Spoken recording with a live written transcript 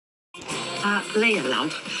Leah,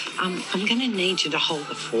 love, I'm going to need you to hold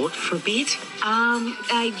the fort for a bit.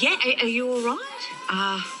 Yeah, are you all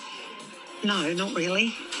right? No, not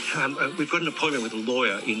really. We've got an appointment with a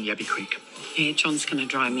lawyer in Yabby Creek. Yeah, John's going to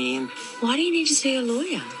drive me in. Why do you need to see a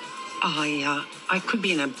lawyer? I could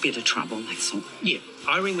be in a bit of trouble, that's all. Yeah,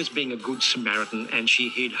 Irene was being a good Samaritan and she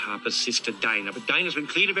hid Harper's sister Dana. But Dana's been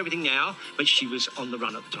cleared of everything now, but she was on the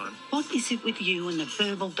run at the time. What is it with you and the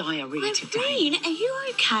verbal diarrhea today? Irene, are you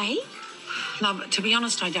okay? Love, to be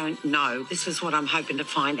honest, I don't know. This is what I'm hoping to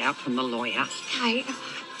find out from the lawyer. Okay,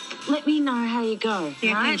 let me know how you go.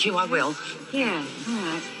 Yeah, right? thank you, I will. Yeah, all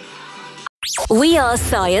right. We are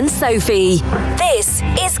Si and Sophie. This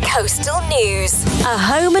is Coastal News, a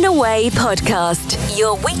home and away podcast,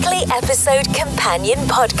 your weekly episode companion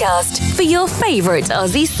podcast for your favourite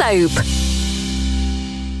Aussie soap.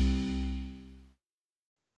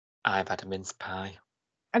 I've had a mince pie.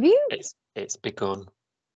 Have you? It's begun.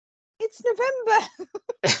 It's November.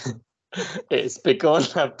 It's begun.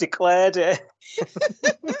 I've declared it.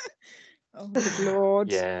 Oh, good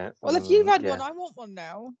Lord. Yeah. Well, if you've had one, I want one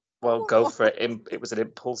now. Well, go for it. It was an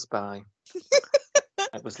impulse buy.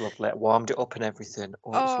 It was lovely. I warmed it up and everything. Oh,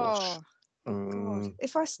 it's lush. God.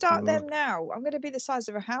 If I start them now, I'm going to be the size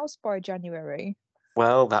of a house by January.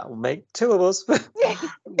 Well, that will make two of us. We'll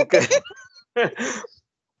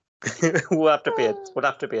have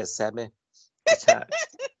to be a semi attached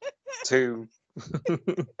to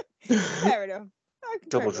Fair enough.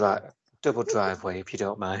 double driveway if you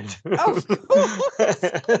don't mind. Oh, of course.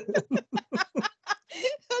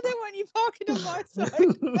 I don't want you parking on my side.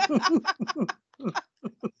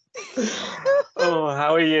 Oh,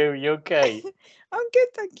 how are you? You okay? I'm good,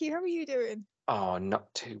 thank you. How are you doing? Oh,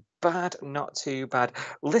 not too bad. Not too bad.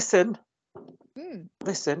 Listen,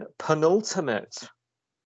 penultimate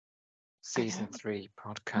season 3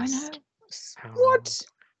 podcast. I know. What?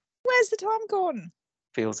 Where's the time gone?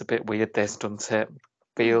 Feels a bit weird, this, doesn't it?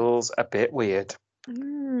 Feels a bit weird.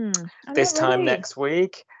 This time next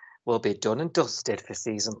week, we'll be done and dusted for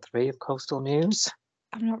season 3 of Coastal News.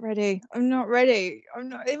 I'm not ready.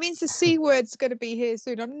 It means the C word's going to be here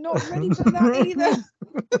soon. I'm not ready for that either.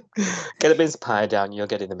 Get a mince pie down, you'll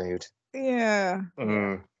get in the mood. Yeah.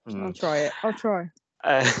 I'll try it. I'll try.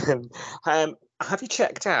 Have you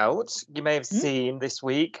checked out, you may have seen this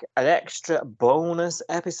week, an extra bonus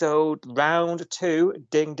episode, round 2,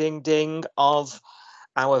 ding, ding, ding, of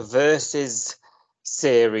our Versus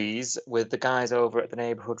series with the guys over at the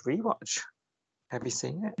Neighbourhood Rewatch. Have you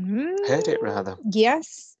seen it? Heard it, rather?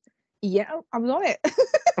 Yes. Yeah, I was on it.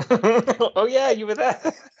 Oh, yeah, you were there.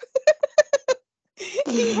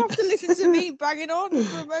 You have to listen to me banging on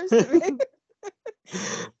for most of it.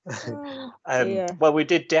 Well, we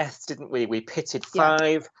did deaths, didn't we? We pitted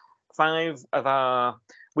five of our...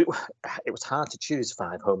 it was hard to choose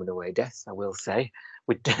 5 home and away deaths, I will say.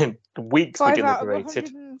 We did weeks 5 we out of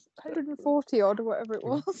deliberated. 140 odd or whatever it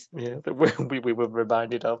was. Yeah, that we were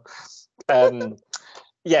reminded of.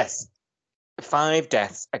 Yes, 5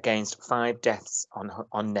 deaths against 5 deaths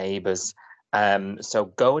on Neighbours. So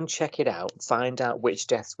go and check it out. Find out which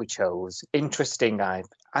deaths we chose. Interesting. I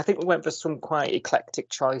think we went for some quite eclectic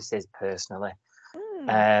choices, personally.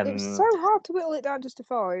 It was so hard to whittle it down just to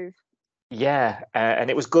 5. Yeah, and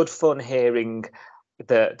it was good fun hearing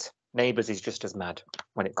that Neighbours is just as mad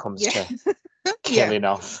when it comes to killing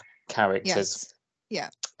off characters. Yeah.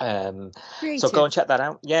 So go and check that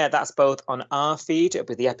out. Yeah, that's both on our feed. It'll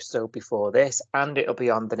be the episode before this, and it'll be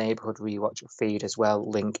on the Neighbourhood Rewatch feed as well.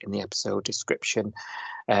 Link in the episode description.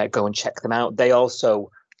 Go and check them out. They also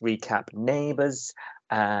recap Neighbours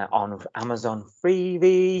on Amazon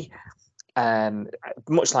Freevee,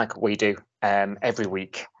 much like we do every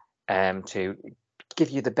week, to give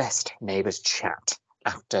you the best Neighbours chat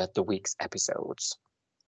after the week's episodes.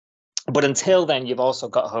 But until then, you've also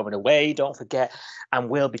got Home and Away, don't forget, and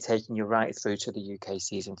we'll be taking you right through to the UK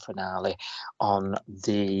season finale on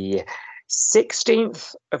the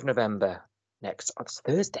 16th of November, next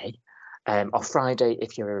Thursday, or Friday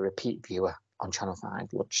if you're a repeat viewer on Channel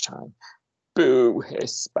 5 lunchtime. Boo,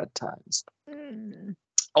 hiss, bad times.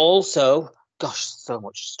 Also, gosh, so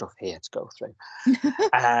much stuff here to go through.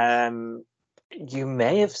 You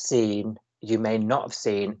may have seen... You may not have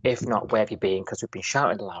seen, if not, where have you been? Because we've been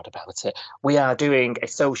shouting aloud about it. We are doing a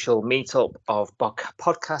social meetup of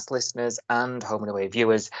podcast listeners and Home and Away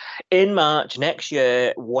viewers in March next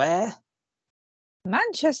year. Where?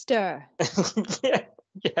 Manchester. Yeah.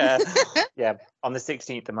 On the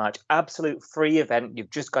 16th of March. Absolute free event. You've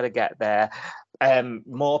just got to get there.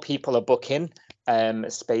 More people are booking.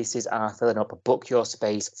 Spaces are filling up. Book your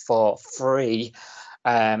space for free.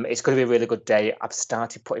 It's going to be a really good day. I've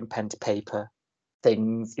started putting pen to paper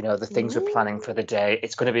things, the things we're planning for the day.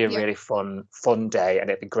 It's going to be a really fun day, and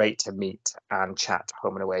it'd be great to meet and chat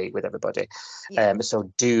home and away with everybody.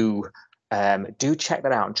 So do check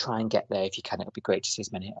that out and try and get there if you can. It'll be great to see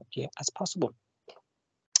as many of you as possible.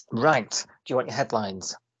 Right. Do you want your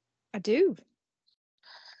headlines? I do.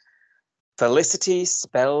 Felicity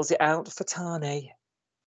spells it out for Tane.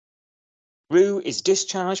 Rue is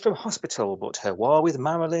discharged from hospital, but her war with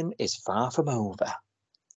Marilyn is far from over.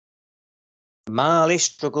 Marley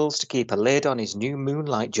struggles to keep a lid on his new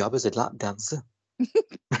Moonlight job as a lap dancer.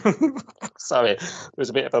 Sorry, there was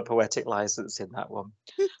a bit of a poetic license in that one.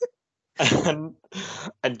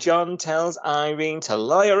 and John tells Irene to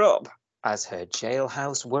lawyer up as her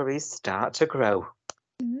jailhouse worries start to grow.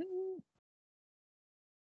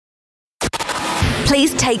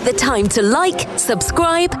 Please take the time to like,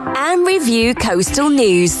 subscribe, and review Coastal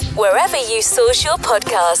News wherever you source your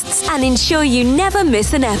podcasts, and ensure you never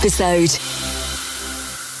miss an episode.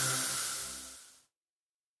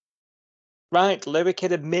 Right, lyric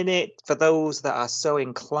in a minute. For those that are so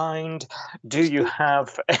inclined, do you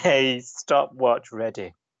have a stopwatch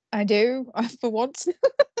ready? I do, for once.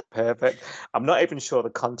 Perfect. I'm not even sure the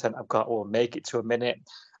content I've got will make it to a minute,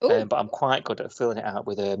 but I'm quite good at filling it out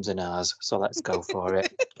with ums and ahs, so let's go for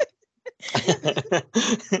it.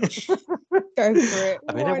 Go for it.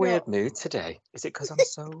 I'm in a weird mood today. Is it because I'm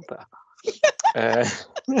sober?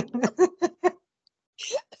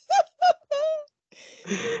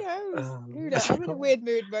 Who knows? I'm in a weird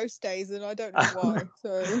mood most days, and I don't know why.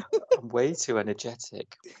 So I'm way too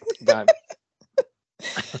energetic. Right.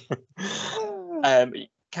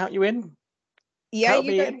 Count you in? Yeah, count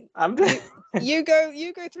you go. You go.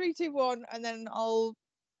 You go 3, 2, 1, and then I'll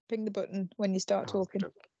ping the button when you start talking.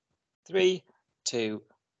 3, 2,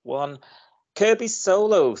 1. Kirby's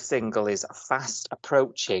solo single is fast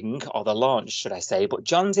approaching, or the launch, should I say? But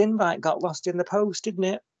John's invite got lost in the post, didn't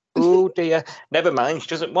it? Oh dear. Never mind. She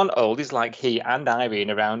doesn't want oldies like he and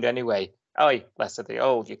Irene around anyway. Oh, bless her, the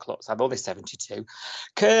old, you klutz. I'm only 72.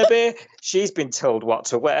 Kirby, she's been told what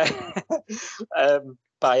to wear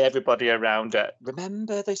by everybody around her.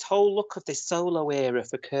 Remember, this whole look of this solo era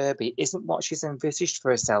for Kirby isn't what she's envisaged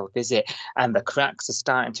for herself, is it? And the cracks are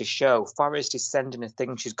starting to show. Forrest is sending her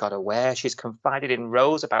things she's got to wear. She's confided in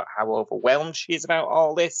Rose about how overwhelmed she is about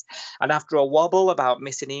all this. And after a wobble about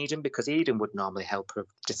missing Eden, because Eden would normally help her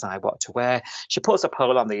decide what to wear, she puts a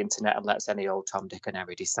poll on the internet and lets any old Tom, Dick and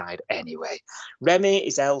Harry decide anyway. Remy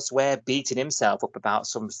is elsewhere beating himself up about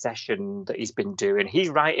some session that he's been doing. He's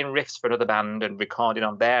writing riffs for another band and recording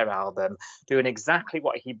on their album, doing exactly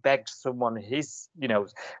what he begged somebody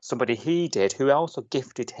he did, who also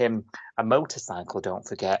gifted him a motorcycle, don't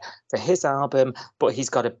forget, for his album, but he's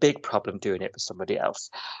got a big problem doing it for somebody else.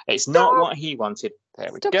 It's not what he wanted.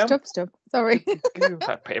 There we go. Stop. Sorry.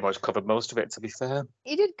 I pretty much covered most of it, to be fair.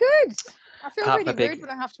 You did good. I feel really rude when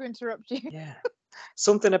I have to interrupt you. Yeah.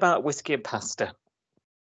 Something about whiskey and pasta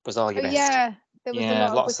was all you missed. Yeah. There was a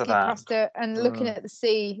lot lots of whiskey, pasta, and looking at the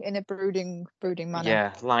sea in a brooding manner.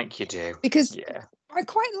 Yeah, like you do. Because I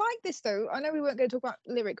quite like this, though. I know we weren't going to talk about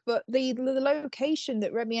lyric, but the location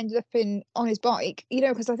that Remy ended up in on his bike,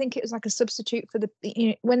 because I think it was like a substitute for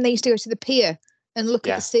when they used to go to the pier and look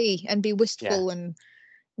at the sea and be wistful and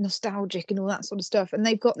nostalgic and all that sort of stuff. And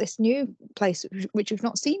they've got this new place which we've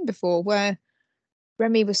not seen before, where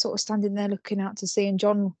Remy was sort of standing there looking out to sea, and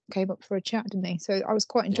John came up for a chat, didn't he? So I was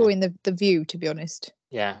quite enjoying the view, to be honest.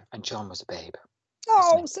 Yeah, and John was a babe.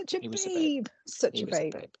 Oh, such a babe. Such a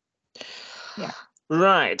babe. Yeah.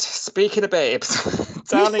 Right. Speaking of babes,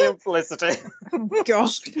 Danny and Felicity. Oh,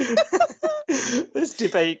 gosh. This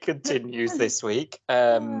debate continues this week.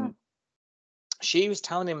 She was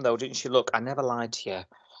telling him, though, didn't she? Look, I never lied to you.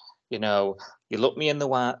 You looked me in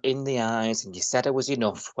the eyes and you said I was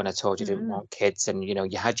enough when I told you didn't want kids, and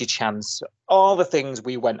you had your chance. All the things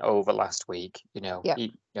we went over last week.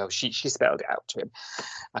 She spelled it out to him.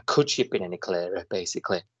 Could she have been any clearer?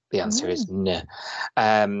 Basically, the answer is no.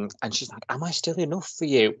 And she's like, "Am I still enough for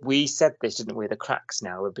you?" We said this, didn't we? The cracks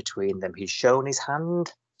now are between them. He's shown his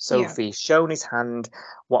hand. Sophie's shown his hand.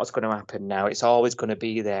 What's going to happen now? It's always going to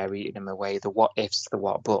be there, eating him away. The what ifs, the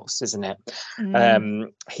what buts, isn't it?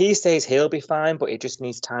 He says he'll be fine, but he just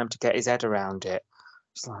needs time to get his head around it.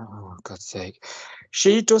 It's like, oh, God's sake.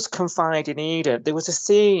 She does confide in Eden. There was a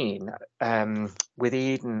scene with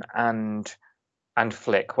Eden and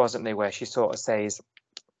Flick, wasn't there, where she sort of says,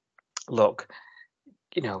 look,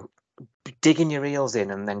 digging your heels in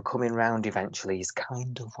and then coming round eventually is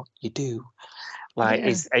kind of what you do.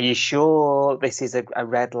 Are you sure this is a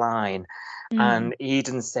red line? And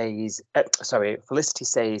Eden says, Felicity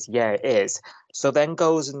says, yeah, it is. So then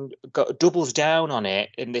goes and doubles down on it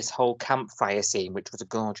in this whole campfire scene, which was a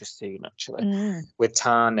gorgeous scene, actually, with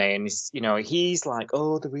Tane. And, he's like,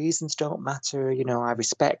 oh, the reasons don't matter. I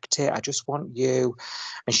respect it. I just want you.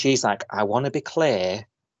 And she's like, I want to be clear.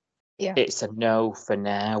 Yeah. It's a no for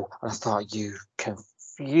now. And I thought, you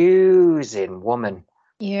confusing woman.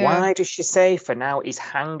 Yeah. Why does she say for now? He's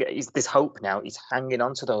this hope now. He's hanging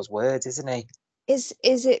on to those words, isn't he? Is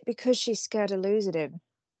it because she's scared of losing him?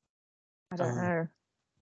 I don't know.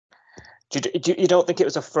 You don't think it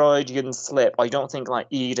was a Freudian slip, or you don't think like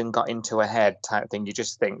Eden got into her head type thing? You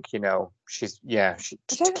just think, she's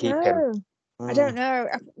to keep him. I don't know.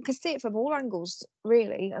 I can see it from all angles,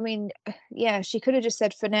 really. I mean, yeah, she could have just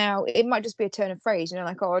said for now. It might just be a turn of phrase,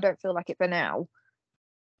 like, oh, I don't feel like it for now.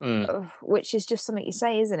 Which is just something you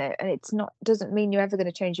say, isn't it? And it's not, doesn't mean you're ever going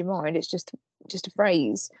to change your mind. It's just a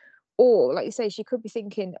phrase. Or like you say, she could be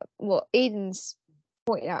thinking, well, Eden's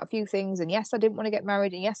pointed out a few things, and yes, I didn't want to get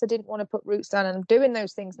married, and yes, I didn't want to put roots down, and I'm doing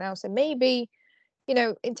those things now, so maybe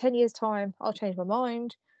in 10 years time I'll change my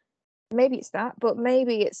mind. Maybe it's that, but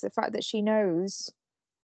maybe it's the fact that she knows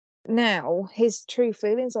now his true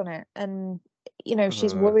feelings on it, and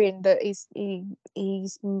she's worrying that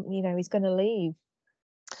he's going to leave.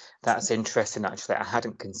 That's interesting, actually. I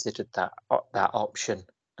hadn't considered that option.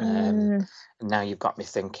 And now you've got me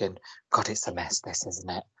thinking, God, it's a mess, this, isn't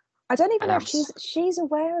it? I don't even know if she's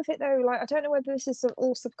aware of it, though. Like, I don't know whether this is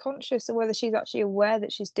all subconscious or whether she's actually aware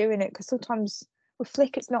that she's doing it, because sometimes with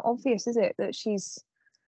Flick, it's not obvious, is it, that she's...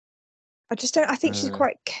 I just don't... I think she's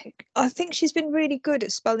quite... I think she's been really good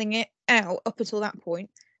at spelling it out up until that point.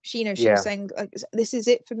 She was saying, like, this is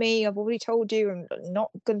it for me. I've already told you. I'm not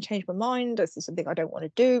going to change my mind. This is something I don't want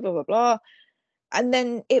to do, blah, blah, blah. And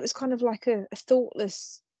then it was kind of like a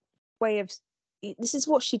thoughtless way of... This is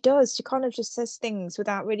what she does. She kind of just says things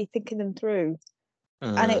without really thinking them through.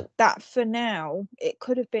 And that for now, it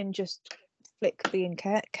could have been just Flick being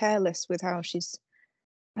careless with how she's...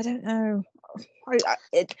 I don't know.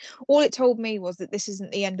 All it told me was that this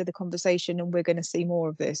isn't the end of the conversation and we're going to see more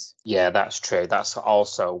of this. Yeah, that's true. That's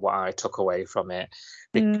also what I took away from it.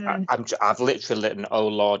 I've literally written, oh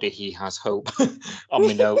lordy, he has hope on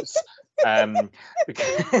my notes. Because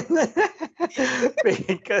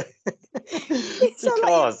it's not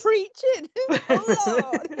like you're preaching. Oh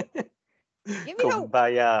Lord, give me hope.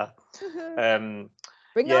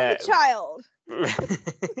 Bring on the child.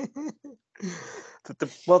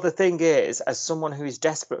 The thing is, as someone who is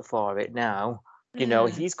desperate for it now,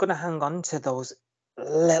 he's going to hang on to those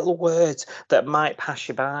little words that might pass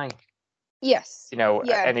you by. Yes.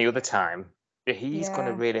 At any other time. He's going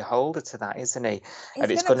to really hold her to that, isn't he?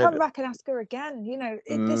 He's going to come back and ask her again.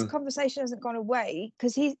 This conversation hasn't gone away,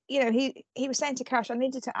 because he was saying to Cash, I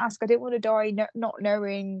needed to ask. I didn't want to die not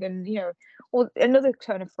knowing, and or another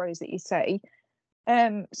kind of phrase that you say.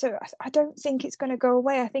 So I don't think it's going to go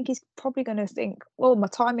away. I think he's probably going to think, well, my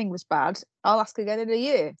timing was bad. I'll ask again in a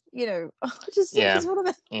year. I just think it's one of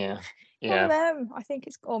them. One of them. I think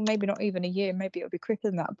it's, or maybe not even a year. Maybe it'll be quicker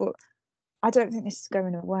than that. But I don't think this is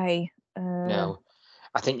going away. No,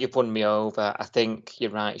 I think you've won me over. I think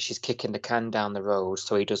you're right. She's kicking the can down the road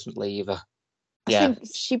so he doesn't leave her. I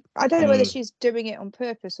don't know whether she's doing it on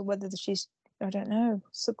purpose or whether she's, I don't know,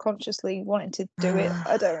 subconsciously wanting to do it.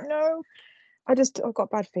 I don't know. I've got a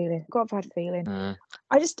bad feeling. What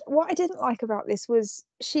I didn't like about this was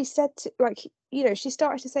she said she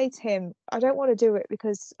started to say to him, I don't want to do it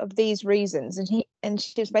because of these reasons, and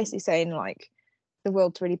she was basically saying, like, the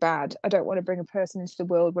world's really bad. I don't want to bring a person into the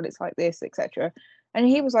world when it's like this, etc. And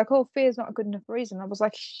he was like, oh, fear's not a good enough reason. I was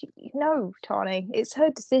like, no, Tani, it's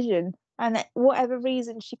her decision, and whatever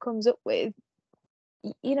reason she comes up with,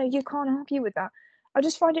 you can't argue with that. I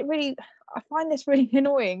find this really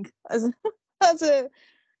annoying as a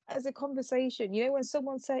conversation. When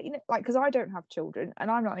someone said, because I don't have children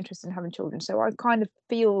and I'm not interested in having children, so I kind of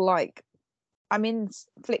feel like I'm in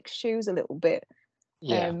Flick's shoes a little bit.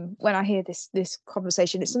 When I hear this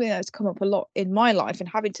conversation, it's something that's come up a lot in my life, and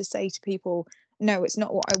having to say to people, no, it's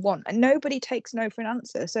not what I want, and nobody takes no for an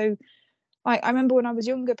answer. So I remember when I was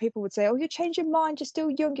younger, people would say, oh, you're changing your mind, you're still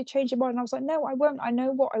young, you change your mind, and I was like, no, I won't. I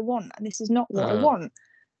know what I want, and this is not what I want.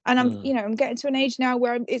 And I'm getting to an age now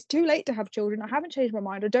where it's too late to have children. I haven't changed my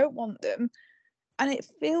mind, I don't want them. And it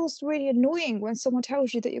feels really annoying when someone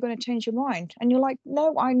tells you that you're going to change your mind, and you're like,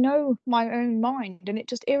 no, I know my own mind, and it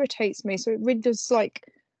just irritates me. So it really does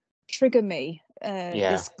trigger me,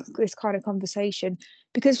 this kind of conversation,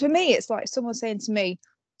 because for me it's like someone saying to me,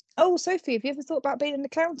 oh, Sophie, have you ever thought about being an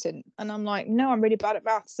accountant? And I'm like, no, I'm really bad at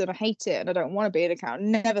maths and I hate it and I don't want to be an accountant.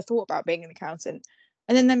 Never thought about being an accountant.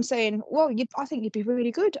 And then them saying, well, I think you'd be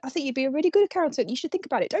really good. I think you'd be a really good accountant. You should think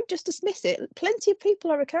about it. Don't just dismiss it. Plenty of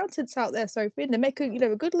people are accountants out there, Sophie, and they make a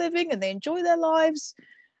good living and they enjoy their lives.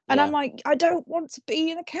 And I'm like, I don't want to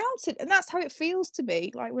be an accountant. And that's how it feels to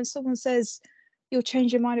me. Like when someone says, you'll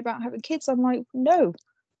change your mind about having kids, I'm like, no,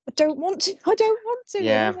 I don't want to. I don't want to.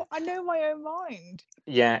 Yeah. I know my own mind.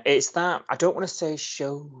 Yeah, it's that, I don't want to say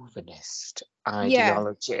chauvinist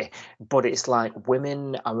ideology, but it's like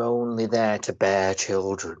women are only there to bear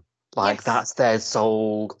children. Like that's their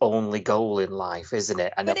sole only goal in life, isn't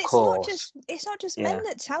it? And but of course, it's not just men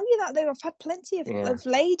that tell you that, though. I've had plenty of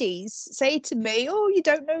ladies say to me, oh, you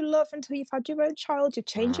don't know love until you've had your own child. You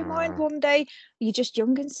change your mind one day. You're just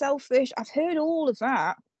young and selfish. I've heard all of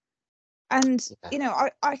that. And,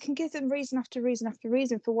 I can give them reason after reason after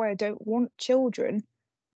reason for why I don't want children.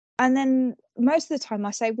 And then most of the time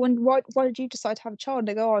I say, why did you decide to have a child? And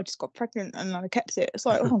they go, oh, I just got pregnant and I kept it. It's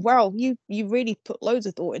like, oh, well, you really put loads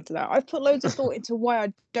of thought into that. I've put loads of thought into why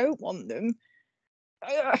I don't want them.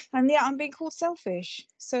 And I'm being called selfish.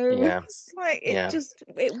 So it's like,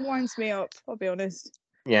 it winds me up, I'll be honest.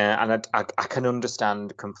 Yeah, and I can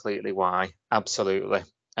understand completely why. Absolutely.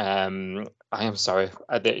 I am sorry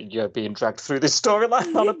that you're being dragged through this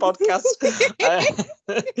storyline on a podcast.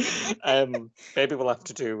 Maybe we'll have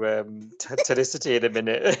to do tonicity in a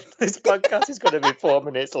minute. This podcast is going to be 4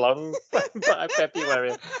 minutes long by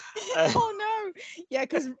February. Oh no! Yeah,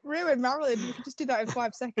 because Rue and Marilyn, you can just do that in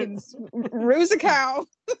 5 seconds. Rue's a cow.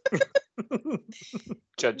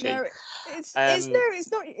 Judgy. No,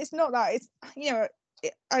 it's not that. It's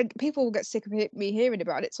people will get sick of me hearing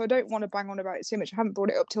about it, so I don't want to bang on about it too much. I haven't brought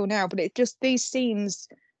it up till now, but it just these scenes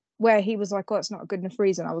where he was like, "Oh, it's not a good enough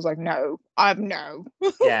reason." I was like, "No, no."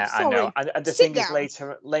 Yeah, I know. And the thing is,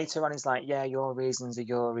 later on, he's like, "Yeah, your reasons are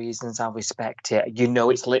your reasons. I'll respect it."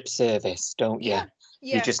 It's lip service, don't you? Yeah.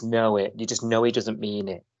 You just know it. You just know he doesn't mean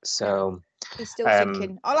it. So he's still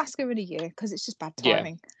thinking, "I'll ask her in a year," because it's just bad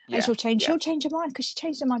timing. And she'll change. She'll change her mind because she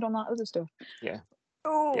changed her mind on that other stuff. Yeah.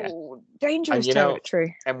 Oh, dangerous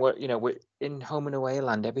territory. And we're in home and away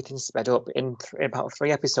land. Everything's sped up. In about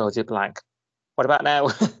 3 episodes, you'd be like, "What about now?"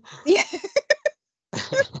 Yeah,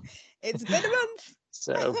 it's been a month.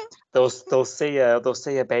 So they'll see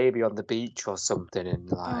a baby on the beach or something,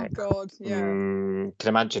 and like, oh god, yeah. Can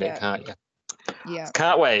imagine it, can't you? Yeah.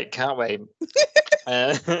 Can't wait. Right.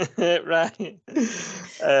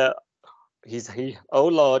 Oh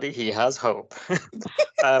Lordy, he has hope.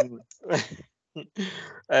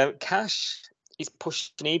 Cash is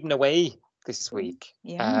pushing Eden away this week.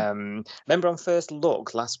 Remember on First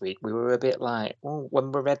Look last week, we were a bit like, oh,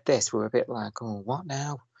 when we read this, we were a bit like, oh, what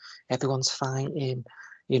now? Everyone's fighting,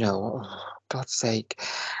 God's sake.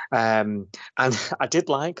 And I did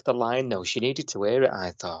like the line, though. She needed to hear it,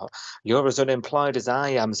 I thought. You're as unemployed as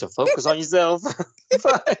I am, so focus on yourself.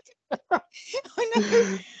 I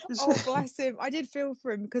know. Oh, bless him. I did feel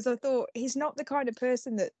for him because I thought he's not the kind of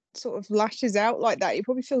person that sort of lashes out like that. He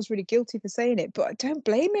probably feels really guilty for saying it, but I don't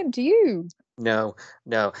blame him, do you? No.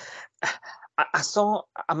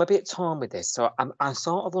 I'm a bit torn with this. So I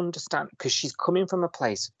sort of understand, because she's coming from a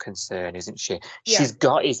place of concern, isn't she? Yeah. She's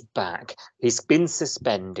got his back. He's been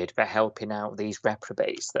suspended for helping out these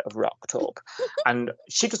reprobates that have rocked up. And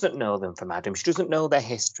she doesn't know them from Adam. She doesn't know their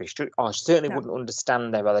history. She certainly wouldn't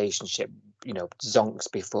understand their relationship,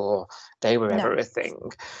 zonks before they were ever a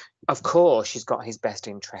thing. Of course, she's got his best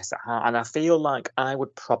interests at heart. And I feel like I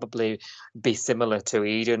would probably be similar to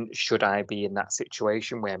Eden should I be in that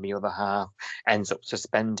situation where my other half ends up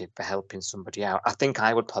suspended for helping somebody out. I think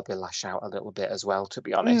I would probably lash out a little bit as well, to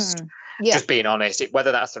be honest. Just being honest,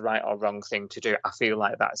 whether that's the right or wrong thing to do, I feel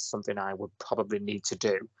like that's something I would probably need to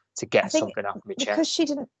do to get something off my chest. Because she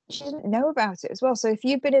didn't know about it as well. So if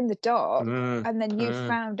you've been in the dark and then you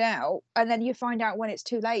found out, and then you find out when it's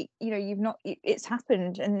too late, it's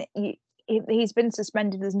happened and he's been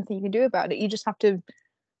suspended. There's nothing you can do about it. You just have to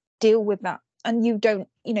deal with that. And you don't,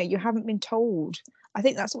 you haven't been told. I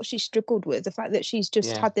think that's what she struggled with, the fact that she's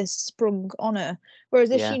just had this sprung on her.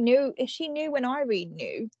 Whereas if she knew when Irene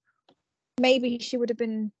knew, maybe she would have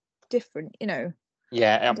been different,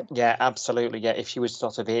 Yeah, absolutely. Yeah, if she was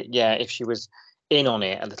if she was in on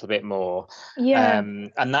it a little bit more. Yeah.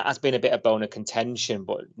 And that has been a bit of bone of contention,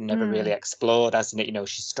 but never really explored, hasn't it?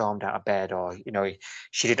 She stormed out of bed, or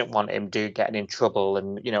she didn't want him getting in trouble,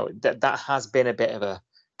 and that has been a bit of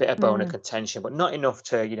bone of contention, but not enough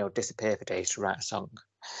to disappear for days to write a song.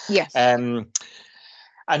 Yes.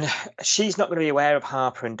 And she's not going to be aware of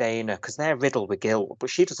Harper and Dana because they're riddled with guilt, but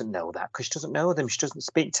she doesn't know that because she doesn't know them. She doesn't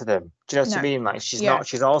speak to them. Do you know what I mean? Like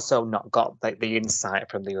she's also not got the insight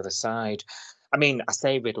from the other side. I mean, I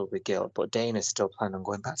say riddled with guilt, but Dana's still planning on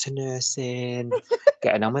going back to nursing,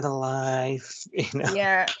 getting on with her life.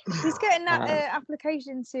 Yeah, she's getting that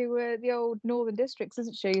application to the old Northern Districts,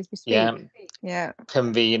 isn't she? As we speak. Yeah.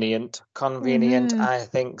 Convenient. Mm-hmm. I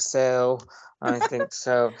think so.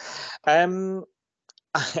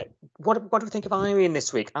 What do we think of Irene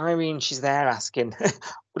this week? Irene, she's there asking,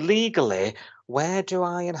 legally, where do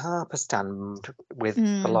I and Harper stand with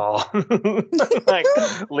the law? Like,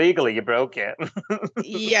 legally, you broke it.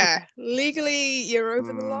 Yeah, legally, you're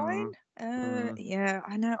over the line. Yeah,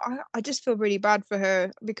 I know. I just feel really bad for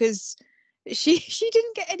her because she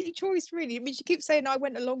didn't get any choice, really. I mean, she keeps saying, I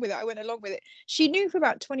went along with it. She knew for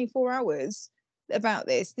about 24 hours about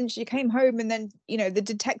this. Then she came home and then, the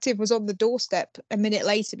detective was on the doorstep a minute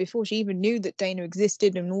later before she even knew that Dana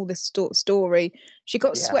existed and all this story. She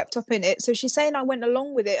got swept up in it. So she's saying, I went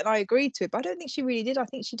along with it and I agreed to it. But I don't think she really did. I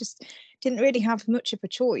think she just didn't really have much of a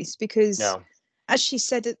choice because... No. As she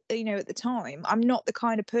said, at the time, I'm not the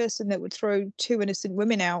kind of person that would throw two innocent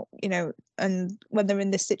women out, and when they're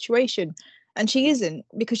in this situation. And she isn't,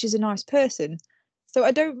 because she's a nice person. So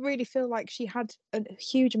I don't really feel like she had a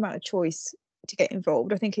huge amount of choice to get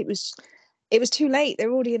involved. I think it was too late.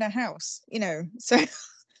 They're already in her house, so.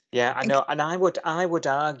 Yeah, I know. And I would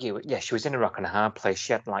argue, she was in a rock and a hard place.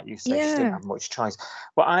 She had, like you say, she didn't have much choice.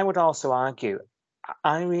 But I would also argue,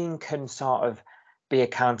 Irene can sort of be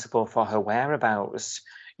accountable for her whereabouts.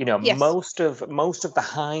 Most of the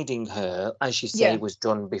hiding her, as you say, was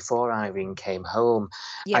done before Irene came home.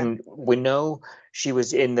 And we know she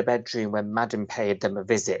was in the bedroom when Madam paid them a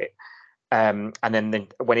visit. And then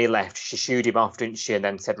when he left, she shooed him off, didn't she? And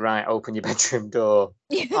then said, right, open your bedroom door.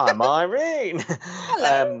 I'm Irene.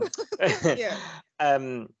 Hello.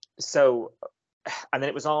 So, and then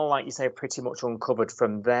it was all, like you say, pretty much uncovered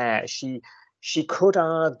from there. She could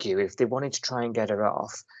argue, if they wanted to try and get her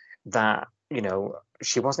off, that,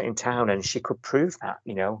 she wasn't in town, and she could prove that,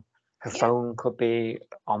 her phone could be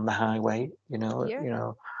on the highway,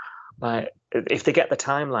 like, if they get the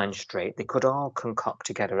timeline straight, they could all concoct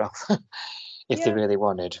to get her off if they really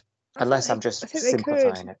wanted. Unless I'm just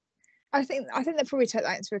simplifying it. I think they'll probably take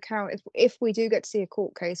that into account if we do get to see a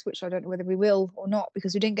court case, which I don't know whether we will or not,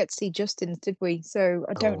 because we didn't get to see Justin's, did we? So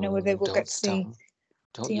I don't know whether we'll get to see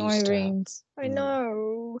Irene's. I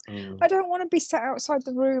know. I don't want to be sat outside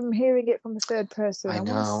the room hearing it from the third person. I want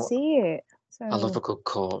to see it. So. I love a good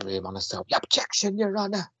courtroom on a soap. Objection, Your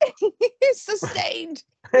Honour. Sustained.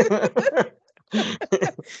 Yeah.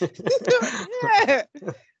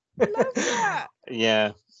 Love that.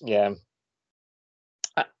 Yeah.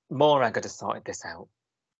 Morag could have sorted this out.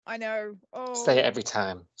 I know. Say it every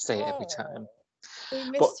time.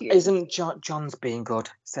 But you. Isn't John's being good?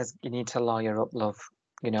 Says you need to lawyer up, love.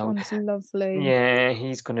 John's lovely. Yeah,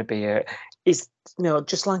 he's going to be he's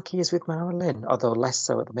just like he is with Marilyn, although less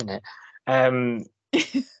so at the minute.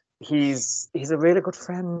 He's a really good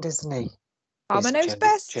friend, isn't he? Palmer knows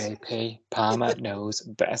best. JP Palmer knows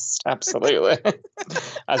best, absolutely,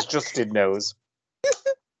 as Justin knows.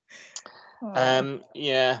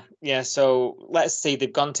 Yeah. So let's see.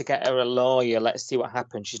 They've gone to get her a lawyer. Let's see what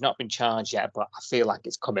happens. She's not been charged yet, but I feel like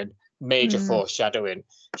it's coming. Major foreshadowing.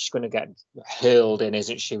 She's going to get hurled in,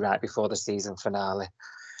 isn't she? Right before the season finale.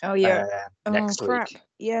 Oh yeah. Next crap. week.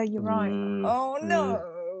 Yeah, you're right. Oh no.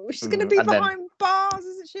 She's going to be behind bars,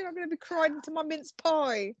 isn't she? I'm going to be crying into my mince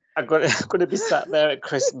pie. I'm going to be sat there at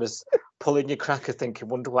Christmas, pulling your cracker, thinking,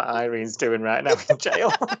 "Wonder what Irene's doing right now in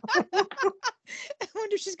jail." I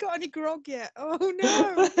wonder if she's got any grog yet. Oh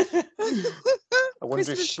no! I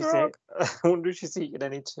wonder if she's eating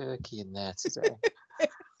any turkey in there today.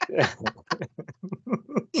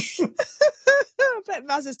 I bet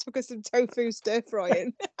Maz has took us some tofu stir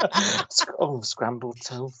frying. Scrambled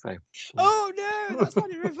tofu. Oh no, that's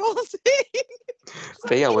kind of revolting.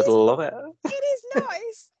 Theo would love it. It is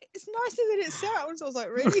nice. It's nicer than it sounds. I was like,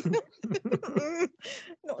 really?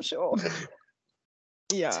 Not sure.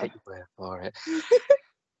 Yeah. Take your word for it.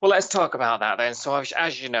 Well, let's talk about that then. So,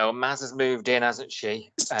 as you know, Maz has moved in, hasn't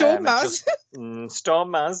she? Storm Maz. Storm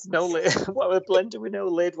Maz, no lid. What, a blender with no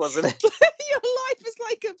lid, wasn't it? Your life is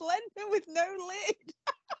like a blender with no lid.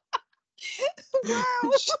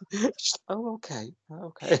 Wow. Oh, okay.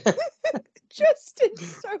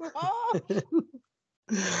 Justin's so hard.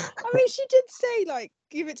 I mean, she did say, like,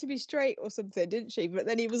 give it to me straight or something, didn't she? But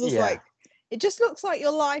then he was just like, it just looks like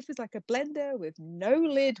your life is like a blender with no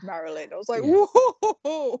lid, Marilyn. I was like,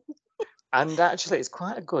 whoa. And actually, it's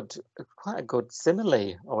quite a good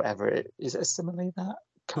simile, or whatever. Is it a simile, that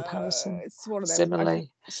comparison? It's one of them. Simile.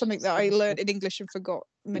 Something that I learned in English and forgot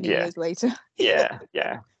many years later. Yeah.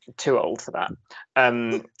 Too old for that.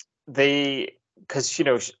 because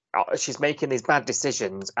she's making these bad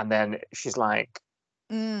decisions, and then she's like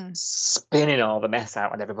spinning all the mess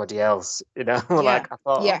out on everybody else. Like I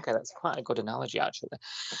thought, okay, that's quite a good analogy actually.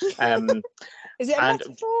 Is it a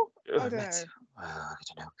metaphor? I don't know. I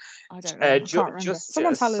don't know. I can't remember. Just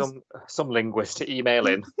some linguist email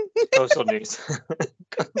in Coastal News,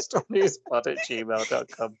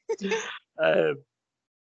 coastalnewspod@gmail.com.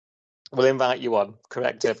 We'll invite you on.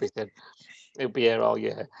 Correct everything. It'll be here all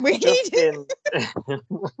year.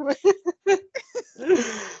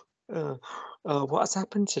 What's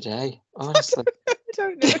happened today? Honestly, I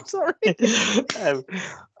don't know. Sorry.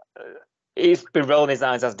 He's been rolling his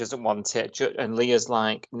eyes as doesn't want it, and Leah's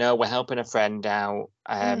like, "No, we're helping a friend out."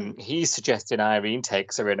 He's suggesting Irene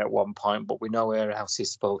takes her in at one point, but we know her house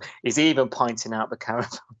is full. He's even pointing out the caravan.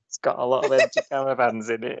 It's got a lot of empty caravans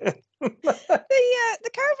in it. The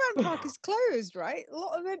caravan park is closed, right? A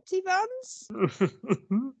lot of empty vans.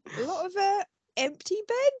 A lot of empty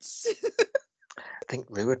beds. I think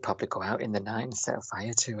Lou would probably go out in the night and set a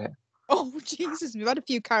fire to it. Oh, Jesus. We've had a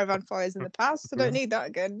few caravan fires in the past, so don't need that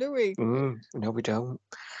again, do we? No, we don't.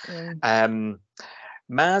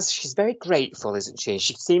 Maz, she's very grateful, isn't she?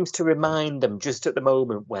 She seems to remind them just at the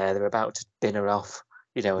moment where they're about to dinner off.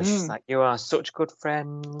 And she's like, you are such good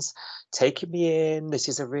friends, taking me in. This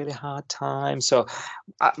is a really hard time. So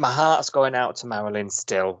my heart's going out to Marilyn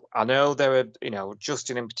still. I know there are,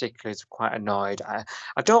 Justin in particular is quite annoyed. I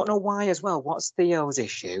don't know why as well. What's Theo's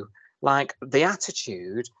issue? Like the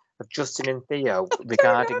attitude of Justin and Theo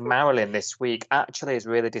regarding Marilyn this week actually has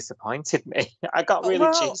really disappointed me. I got really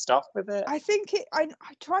cheesed off with it. I think I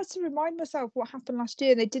tried to remind myself what happened last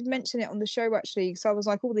year, and they did mention it on the show actually. So I was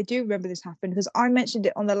like, oh, they do remember this happened because I mentioned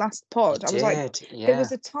it on the last pod. I was like, there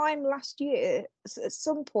was a time last year at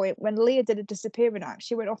some point when Leah did a disappearing act.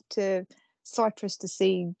 She went off to Cyprus to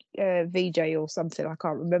see VJ or something. I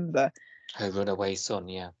can't remember. Her runaway son,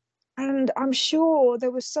 yeah. And I'm sure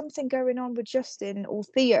there was something going on with Justin or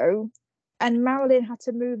Theo, and Marilyn had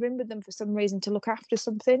to move in with them for some reason to look after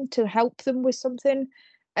something, to help them with something.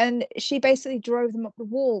 And she basically drove them up the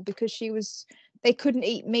wall because they couldn't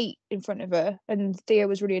eat meat in front of her. And Theo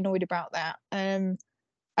was really annoyed about that. And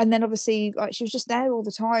then obviously, like, she was just there all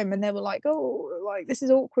the time. And they were like, oh, like, this is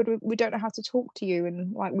awkward. We don't know how to talk to you.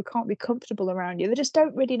 And like, we can't be comfortable around you. They just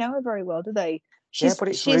don't really know her very well, do they? But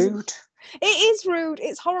it's rude. It is rude.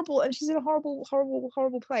 It's horrible, and she's in a horrible, horrible,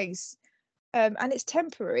 horrible place. And it's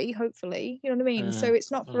temporary, hopefully. You know what I mean? So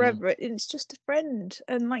it's not forever. It's just a friend.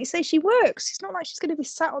 And like you say, she works. It's not like she's going to be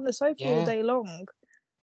sat on the sofa all day long.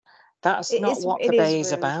 That's not what the Bay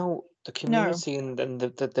is about. The community and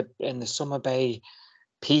the Summer Bay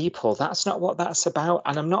people. That's not what that's about.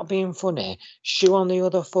 And I'm not being funny. Shoe on the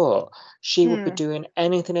other foot. She would be doing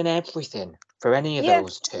anything and everything for any of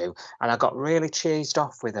those two. And I got really cheesed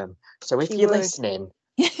off with them. So if you're listening,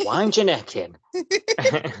 wind your neck in.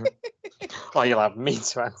 Or you'll have me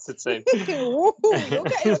to answer to. Ooh, you're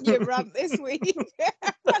getting on your rant this week.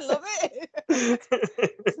 I love it.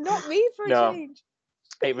 It's not me for a change.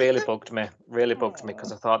 It really bugged me.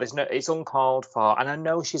 Because I thought it's uncalled for. And I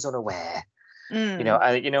know she's unaware. In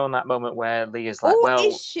that moment where Leah's like,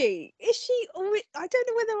 is she? Or I don't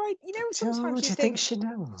know whether sometimes do you think she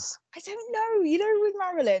knows? I don't know. With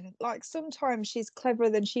Marilyn, like sometimes she's cleverer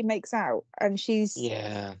than she makes out, and she's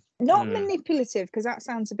not manipulative, because that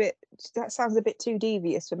sounds a bit too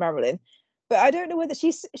devious for Marilyn. But I don't know whether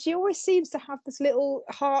she always seems to have this little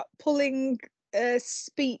heart pulling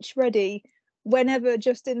speech ready whenever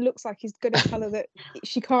Justin looks like he's going to tell her that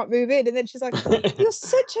she can't move in, and then she's like, you're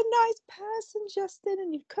such a nice person, Justin,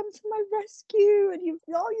 and you've come to my rescue, and you're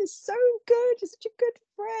so good, you're such a good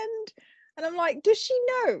friend. And I'm like, does she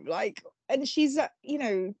know? Like, and she's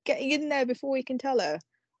getting in there before we can tell her,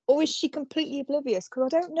 or is she completely oblivious?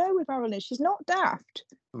 Because I don't know with Marilyn, she's not daft,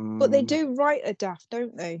 but they do write her daft,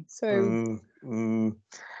 don't they? So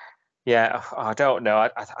yeah, I don't know.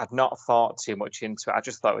 I'd not thought too much into it. I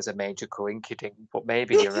just thought it was a major coincidence. But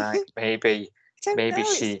maybe you're right. Maybe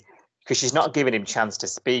because she's not giving him chance to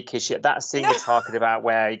speak. Is she? That scene you're talking about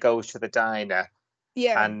where he goes to the diner.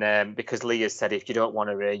 Yeah. And because Leah said, if you don't want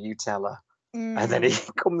her here, you tell her. And then he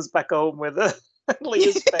comes back home with her.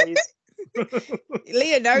 Leah's face.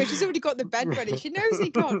 Leah knows. She's already got the bed ready. She knows he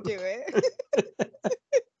can't do it.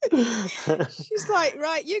 She's like,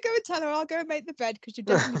 right, you go and tell her, I'll go and make the bed, because you're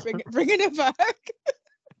definitely bringing her back.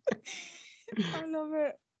 I love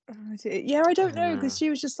it. Yeah, I don't know, because she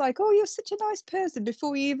was just like, oh, you're such a nice person,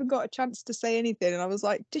 before we even got a chance to say anything. And I was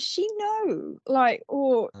like, does she know? Like,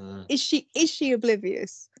 or is she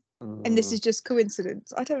oblivious? And this is just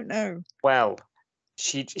coincidence? I don't know. Well,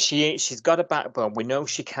 she's got a backbone. We know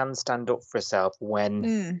she can stand up for herself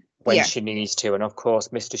when when she needs to. And of course,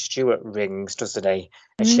 Mr. Stewart rings, doesn't he?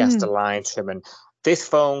 And she has to lie to him. And this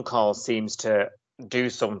phone call seems to do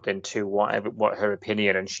something to what her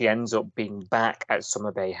opinion, and she ends up being back at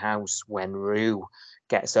Summer Bay House when Rue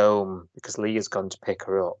gets home because Leah's gone to pick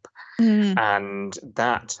her up. And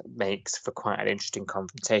that makes for quite an interesting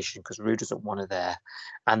confrontation because Rue doesn't want her there,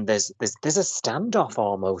 and there's a standoff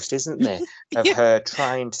almost, isn't there, of her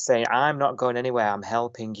trying to say, I'm not going anywhere, I'm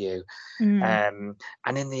helping you. And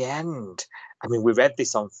in the end, I mean, we read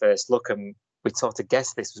this on First Look and we sort of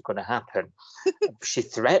guessed this was going to happen. She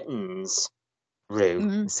threatens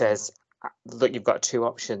Rue, says, look, you've got two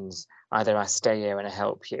options. Either I stay here and I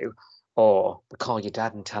help you, or we call your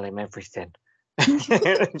dad and tell him everything. I'm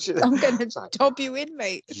going to dob you in,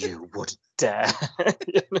 mate. You wouldn't dare.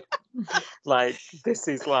 Like, this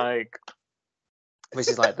is like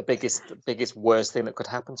the biggest worst thing that could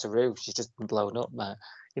happen to Rue. She's just been blown up, man.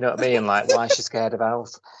 You know what I mean? Like, why is she scared of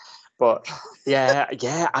Alf? But yeah,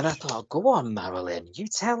 and I thought, go on, Marilyn, you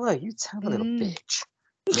tell her, little bitch.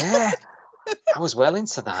 Yeah, I was well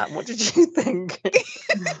into that. What did you think?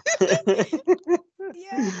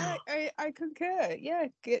 Yeah, I concur. Yeah,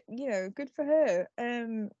 good for her.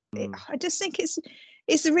 I just think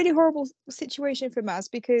it's a really horrible situation for Maz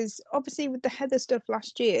because obviously with the Heather stuff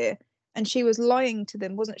last year, and she was lying to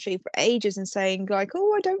them, wasn't she, for ages and saying like,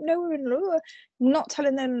 oh, I don't know her, and not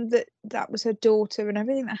telling them that was her daughter and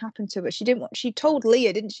everything that happened to her. She told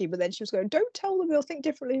Leah, didn't she? But then she was going, don't tell them, they'll think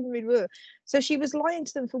differently than we were. So she was lying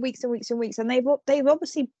to them for weeks and weeks and weeks, and they've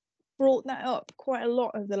obviously brought that up quite a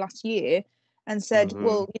lot over the last year and said,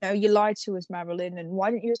 well, you lied to us, Marilyn, and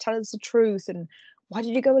why didn't you just tell us the truth, and why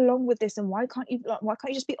did you go along with this, and why can't you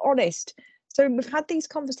just be honest? So we've had these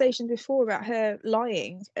conversations before about her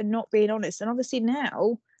lying and not being honest, and obviously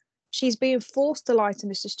now she's being forced to lie to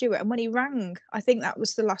Mr. Stewart. And when he rang, I think that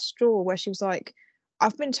was the last straw where she was like,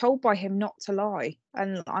 I've been told by him not to lie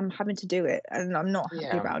and I'm having to do it and I'm not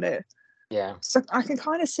happy about it. Yeah. So I can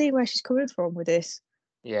kind of see where she's coming from with this.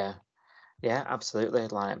 Yeah. Yeah, absolutely.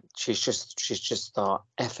 Like she's just thought,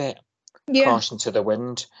 F it. Yeah. Caution to the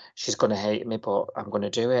wind. She's going to hate me, but I'm going to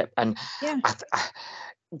do it. And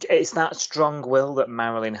it's that strong will that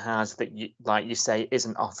Marilyn has that, like you say,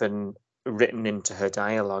 isn't often written into her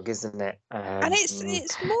dialogue, isn't it? And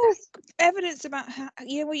it's more evidence about how,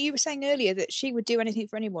 what you were saying earlier, that she would do anything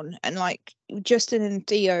for anyone, and like Justin and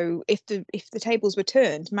Theo, if the tables were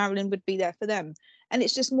turned, Marilyn would be there for them. And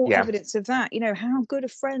it's just more evidence of that. How good a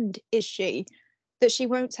friend is she that she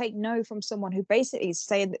won't take no from someone who basically is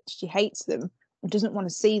saying that she hates them and doesn't want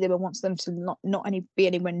to see them and wants them to not be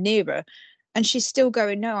anywhere near her. And she's still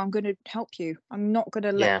going, no, I'm going to help you. I'm not going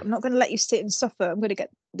to let you sit and suffer. I'm going to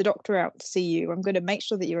get the doctor out to see you. I'm going to make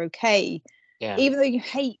sure that you're okay. Yeah. Even though you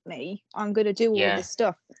hate me, I'm going to do all this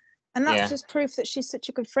stuff. And that's just proof that she's such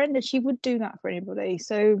a good friend, and she would do that for anybody.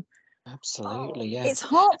 So absolutely, it's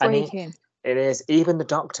heartbreaking. It is. Even the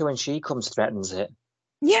doctor, when she comes, threatens it.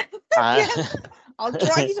 Yeah. I'll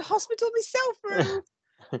drive you to hospital myself, Rue.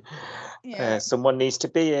 Someone needs to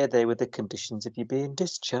be here. They were the conditions of you being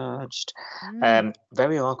discharged.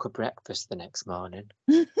 Very awkward breakfast the next morning.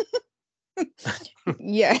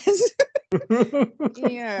 Yes.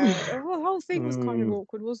 Yeah. Well, the whole thing was kind of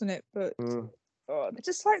awkward, wasn't it? But they're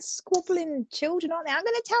just like squabbling children, aren't they? I'm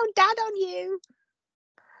going to tell Dad on you.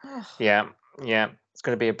 Yeah. It's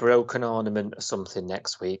going to be a broken ornament or something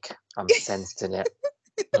next week. I'm sensing it.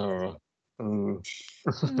 Oh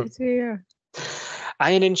dear.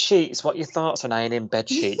 Ironing sheets. What are your thoughts on ironing bed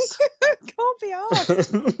sheets? Can't be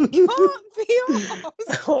asked. Can't be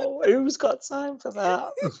asked. Oh, who's got time for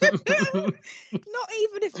that? Not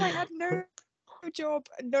even if I had no job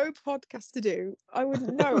and no podcast to do, I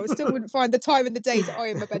wouldn't know. I still wouldn't find the time in the day to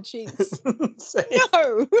iron my bed sheets. No, I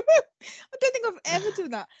don't think I've ever done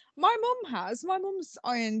that. My mum has. My mum's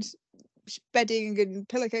ironed bedding and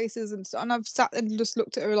pillowcases and I've sat and just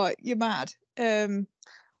looked at her like, you're mad.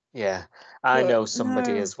 Yeah, I know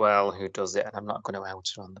somebody as well who does it, and I'm not going to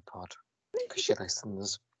out her on the pod because she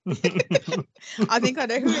listens. I think I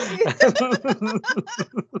know who it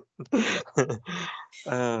is.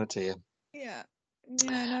 Oh dear. Yeah,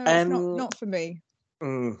 no, it's not for me.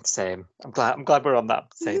 Same. I'm glad we're on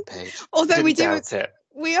that same page. Although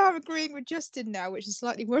we are agreeing with Justin now, which is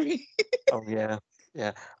slightly worrying. Oh yeah,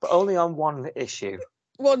 but only on one issue.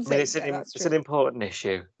 One thing. It's an important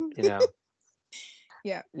issue,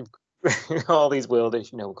 Yeah. All these world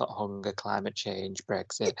issues, we've got hunger, climate change,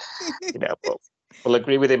 Brexit, but we'll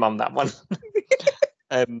agree with him on that one.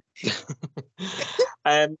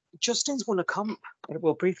 Justin's won a comp.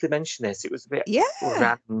 We'll briefly mention this. It was a bit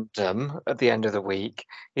random at the end of the week.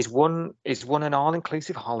 He's won an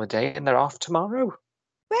all-inclusive holiday, and they're off tomorrow.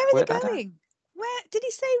 Where are Work they that out. going? Where did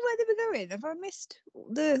he say where they were going? Have I missed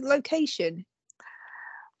the location?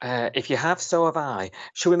 If you have, so have I.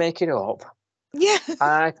 Should we make it up? Yeah.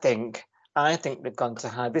 I think they've gone to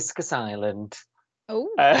Hibiscus Island Oh,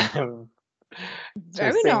 to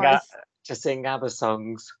very sing nice. to sing ABBA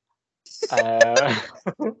songs on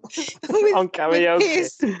with karaoke.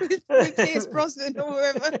 with Pierce Brosnan or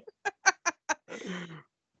whoever.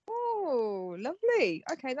 Oh, lovely.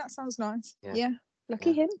 Okay, that sounds nice. Yeah,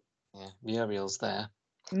 lucky him. Yeah, Muriel's there.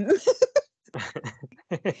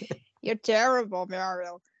 You're terrible,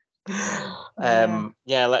 Muriel.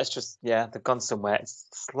 Yeah, let's just they've gone somewhere.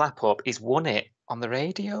 Slap Up. He's won it on the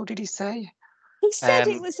radio, did he say? He said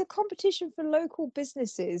it was a competition for local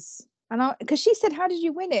businesses. And because she said, "How did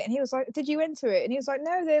you win it?" And he was like, "Did you enter it?" And he was like,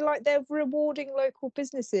 "No, they're rewarding local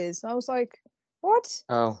businesses." And I was like, "What?"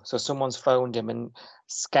 Oh, so someone's phoned him and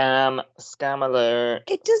scam alert.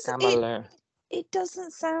 It does. Scam alert. It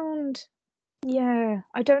doesn't sound. Yeah,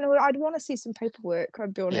 I don't know. I'd want to see some paperwork.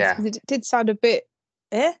 I'd be honest, because it did sound a bit.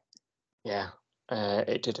 Yeah,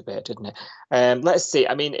 it did a bit, didn't it? Let's see.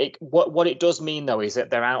 I mean, what it does mean though is that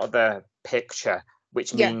they're out of the picture,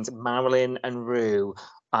 which means Marilyn and Rue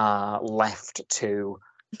are left to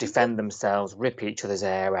defend themselves, rip each other's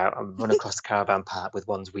hair out, and run across the caravan park with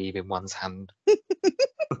one's weave in one's hand.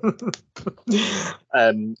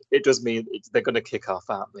 It does mean they're going to kick off,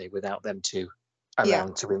 aren't they, without them two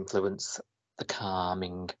around to influence the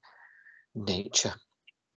calming nature.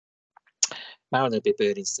 Marilyn will be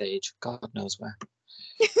burning sage, God knows where.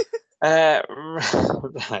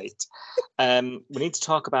 Right. We need to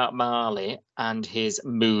talk about Marley and his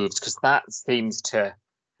moves, because that seems to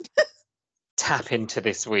tap into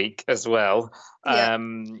this week as well.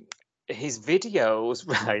 His videos,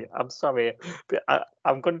 right? I'm sorry, but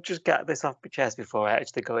I'm going to just get this off my chest before I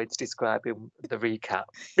actually go into describing the recap,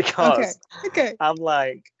 because I'm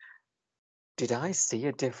like, did I see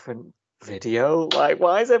a different video? Like,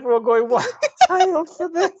 why is everyone going wild for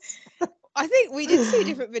this? I think we did see a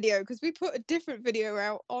different video because we put a different video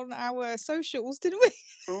out on our socials, didn't we?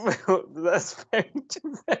 That's very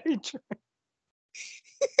true.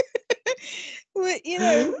 Well, you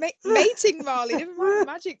know, mating Marley, never mind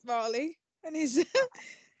Magic Marley and his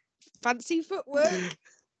fancy footwork.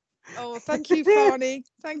 Oh, thank you, Farney.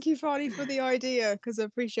 Thank you, Farney, for the idea, because I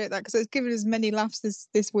appreciate that, because it's given us many laughs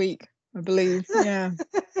this week, I believe. Yeah.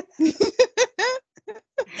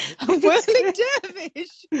 A whirling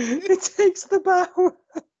dervish. He takes the bow.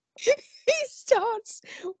 He starts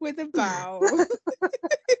with a bow.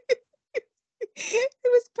 It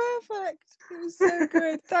was perfect. It was so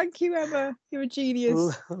good. Thank you, Emma. You're a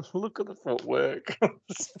genius. Look at the footwork.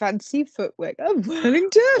 Fancy footwork. A whirling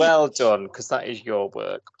dervish. Well done, because that is your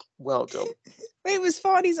work. Well done. It was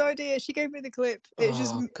Farney's idea. She gave me the clip. It was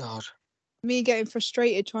just God. Me getting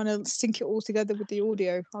frustrated trying to sync it all together with the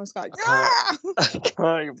audio. I was like,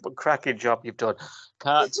 cracking job you've done.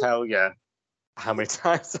 Can't tell you how many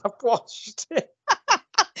times I've watched it.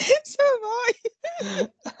 So have I.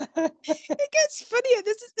 It gets funnier.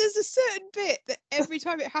 There's a certain bit that every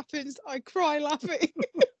time it happens, I cry laughing.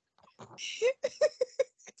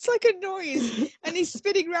 It's like a noise, and he's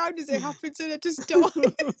spinning round as it happens, and I just die.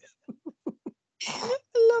 I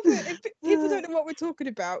love it. If people don't know what we're talking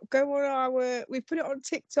about, go on we put it on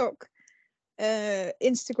TikTok,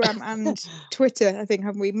 Instagram and Twitter, I think,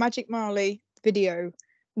 haven't we? Magic Marley video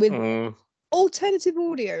with alternative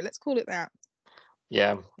audio, let's call it that.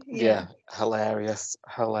 Yeah. Hilarious.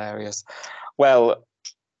 Well,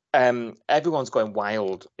 everyone's going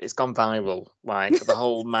wild. It's gone viral. Like, the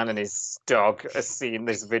whole man and his dog are seeing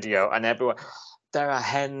this video, and there are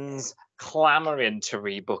hens clamoring to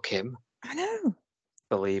rebook him. I know.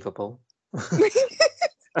 Believable. I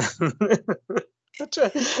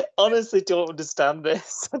honestly don't understand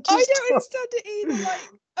this. I don't understand it either.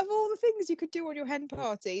 Like, of all the things you could do on your hen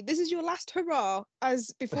party, this is your last hurrah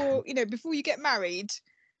before you get married.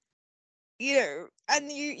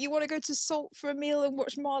 And you want to go to Salt for a meal and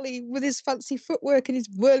watch Marley with his fancy footwork and his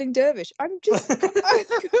whirling dervish. I'm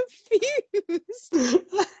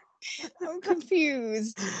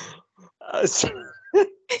confused.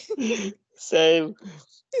 So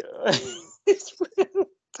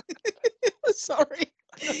sorry,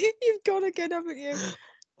 you've gone again, haven't you?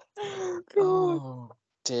 Oh God. Oh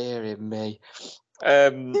dearie me.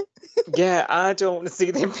 Yeah, I don't want to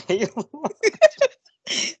see the appeal.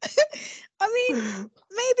 I mean,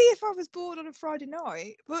 maybe if I was bored on a Friday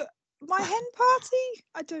night, but my hen party,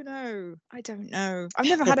 I don't know. I've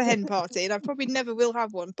never had a hen party, and I probably never will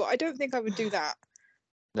have one, but I don't think I would do that.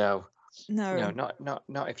 No, not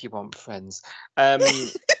if you want friends.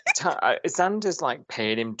 Xander's like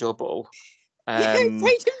paying him double Paid him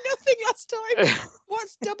nothing last time.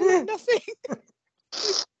 What's double or nothing?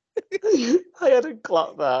 I hadn't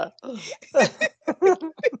clocked that.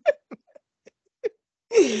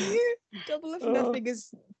 Double of nothing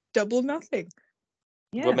is double nothing.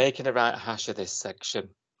 Yeah. We're making a right hash of this section.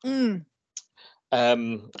 Mm.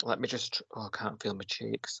 Let me just. I can't feel my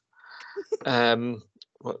cheeks.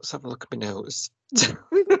 Let's have a look at my nose.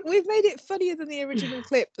 We've made it funnier than the original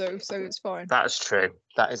clip, though, so it's fine. That's true.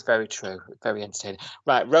 That is very true. Very entertaining.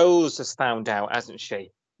 Right, Rose has found out, hasn't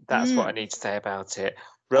she? That's what I need to say about it.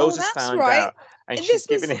 Rose has found out, and she's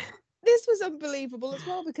given it. This was unbelievable as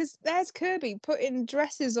well, because there's Kirby putting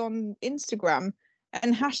dresses on Instagram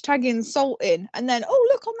and hashtagging salt in, and then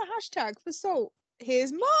look on the hashtag for salt.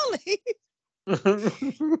 Here's Marley.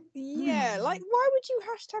 Yeah, like why would you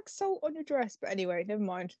hashtag salt on your dress? But anyway, never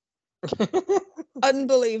mind.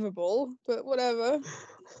 Unbelievable, but whatever.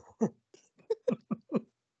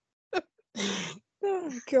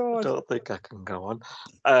 Oh God! I don't think I can go on.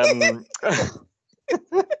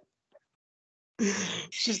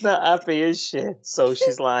 She's not happy, is she? So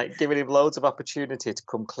she's like giving him loads of opportunity to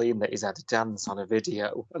come clean that he's had a dance on a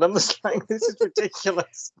video, and I'm just like, this is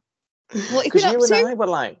ridiculous. Because you and I were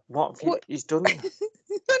like, what he's done? I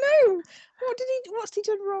know. What's he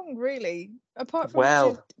done wrong, really? Apart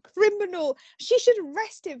from criminal. She should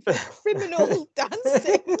arrest him for criminal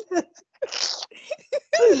dancing.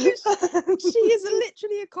 She is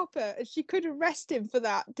literally a copper, and she could arrest him for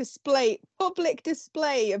that public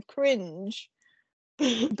display of cringe.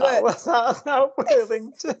 But was not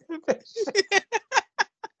willing to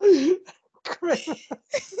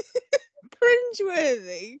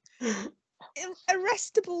cringeworthy,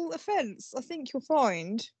 arrestable offence. I think you'll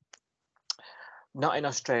find. Not in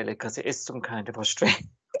Australia, because it is some kind of Australian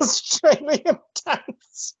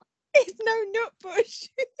dance. It's no nut bush.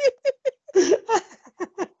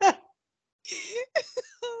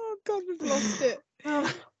 Oh God, we've lost it.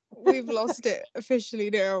 We've lost it officially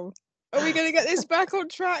now. Are we going to get this back on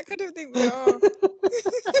track? I don't think we are.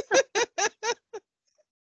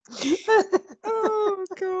 Oh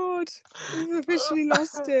God, we've officially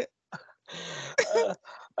lost it.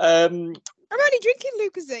 I'm only drinking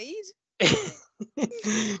Lucozade.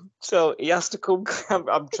 So he has to come.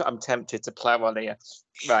 I'm tempted to plough on here.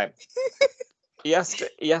 Right. He has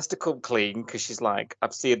to come clean, because she's like,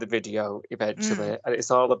 I've seen the video eventually, and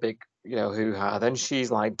it's all a big, hoo-ha. Then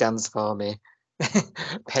she's like, dance for me.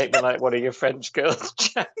 Paint me like one of your French girls,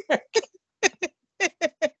 Jack.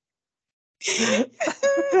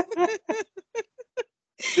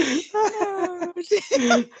 Oh, we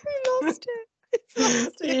lost it.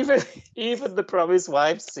 Even the promised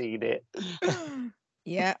wife's seen it.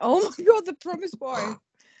 Yeah. Oh my God, the promised wife.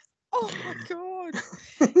 Oh my God.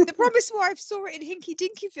 The promised wife saw it in Hinky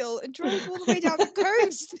Dinkyville and drove all the way down the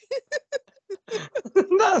coast.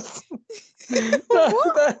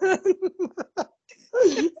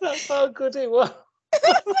 That's how good it was.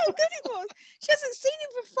 That's how good it was. She hasn't seen him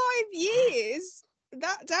for 5 years.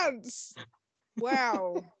 That dance.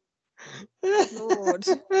 Wow. Lord.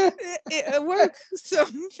 It awoke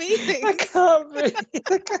some feelings. I can't breathe.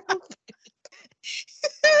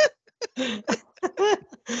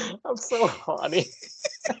 I'm so horny.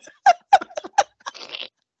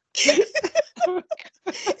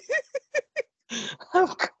 I'm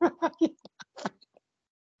crying.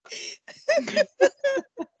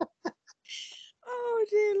 Oh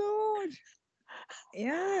dear Lord.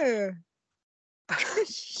 Yeah.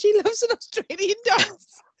 She loves an Australian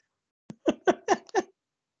dance.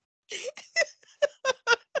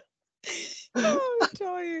 Oh, I'm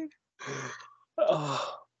tired.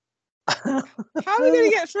 Oh. How are we going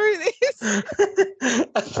to get through this?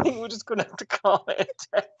 I think we're just going to have to call it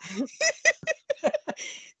a day.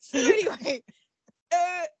 So anyway,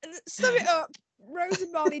 sum it up. Rose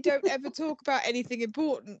and Marley don't ever talk about anything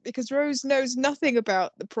important, because Rose knows nothing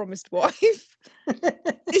about the promised wife.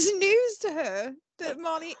 It's news to her that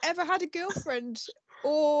Marley ever had a girlfriend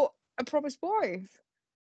or a promised wife.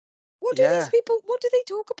 What do these people, what do they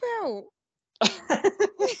talk about? I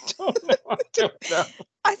don't know.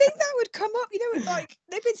 I think that would come up, like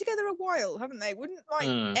they've been together a while, haven't they? Wouldn't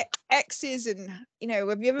exes and, have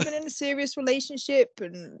you ever been in a serious relationship,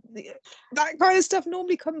 and that kind of stuff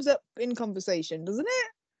normally comes up in conversation, doesn't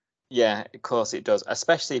it? Yeah, of course it does.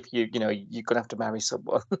 Especially if you're going to have to marry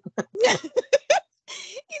someone.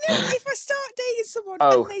 If I start dating someone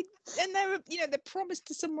and they're promised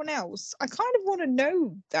to someone else, I kind of want to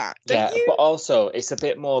know that. Don't you? But also it's a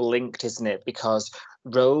bit more linked, isn't it? Because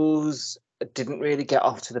Rose didn't really get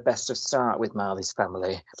off to the best of start with Marley's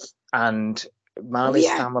family, and Marley's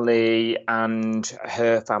family and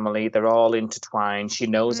her family, they're all intertwined. She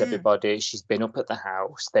knows everybody. She's been up at the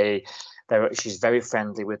house. She's very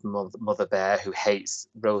friendly with Mother Bear, who hates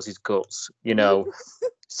Rosie's guts, you know.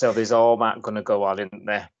 So there's all that going to go on, isn't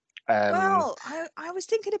there? Well, I was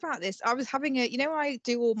thinking about this. I was having I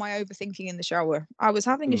do all my overthinking in the shower. I was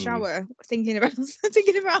having a shower thinking about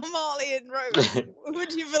Marley and Rose.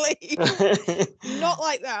 Would you believe? Not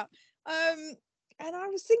like that. And I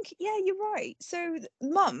was thinking, yeah, you're right. So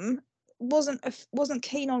Mum wasn't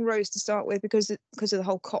keen on Rose to start with because of the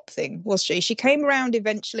whole cop thing, was she? She came around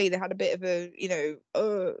eventually. They had a bit of a,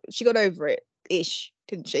 she got over it ish,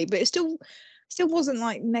 didn't she? But it still wasn't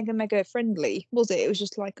like mega friendly, was it? It was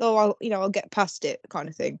just like, oh, I'll get past it kind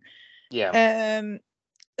of thing. Yeah. And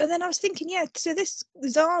then I was thinking, yeah, so this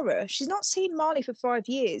Zara, she's not seen Marley for 5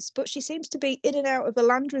 years, but she seems to be in and out of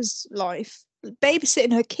Alandra's life,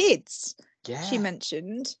 babysitting her kids. Yeah. She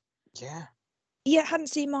mentioned. Yeah. Yeah, hadn't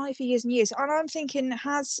seen Marley for years and years. And I'm thinking,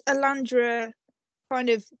 has Alandra kind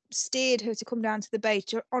of steered her to come down to the bay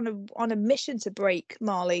on a mission to break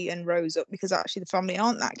Marley and Rose up, because actually the family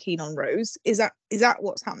aren't that keen on Rose? Is that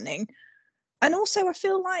what's happening? And also, I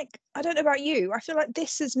feel like, I don't know about you, I feel like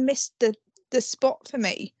this has missed the spot for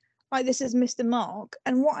me. Like, this has missed the mark.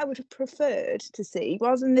 And what I would have preferred to see,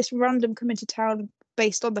 rather than this random coming to town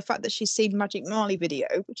based on the fact that she's seen Magic Marley video,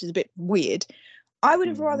 which is a bit weird, I would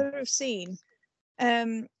have rather have seen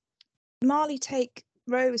Marley take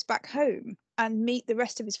Rose back home and meet the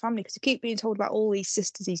rest of his family, because he keeps being told about all these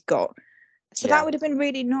sisters he's got. So that would have been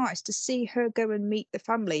really nice to see her go and meet the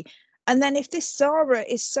family. And then if this Zara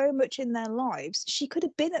is so much in their lives, she could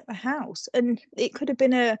have been at the house, and it could have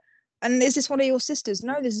been and is this one of your sisters?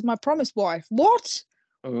 No, this is my promised wife. What?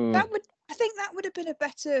 I think that would have been a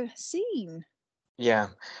better scene. Yeah.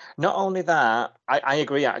 Not only that, I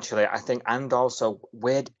agree, actually. I think, and also,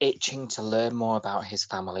 we're itching to learn more about his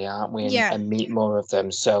family, aren't we? And meet more of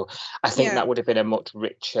them. So I think that would have been a much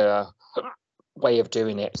richer way of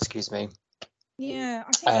doing it. Excuse me. Yeah,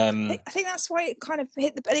 I think that's why it kind of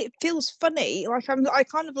hit but it feels funny. Like I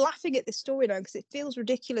kind of laughing at this story now, because it feels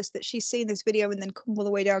ridiculous that she's seen this video and then come all the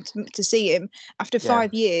way down to see him after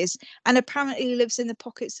 5 years, and apparently lives in the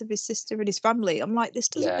pockets of his sister and his family. I'm like, this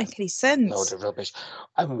doesn't make any sense. Load of rubbish.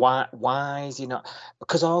 And why is he not?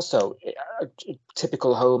 Because also,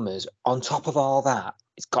 typical Homers, on top of all that,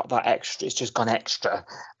 it's got that extra. It's just gone extra.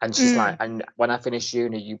 And she's like, and when I finish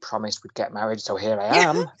uni, you promised we'd get married, so here I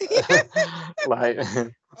am. Like,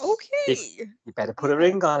 okay, you better put a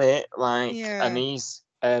ring on it. Like, and he's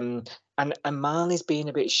and Marley's being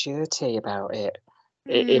a bit shirty about it,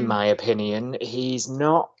 in my opinion. He's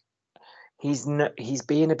being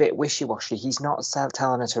a bit wishy-washy. He's not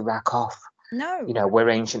telling her to rack off. No, we're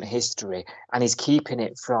ancient history, and he's keeping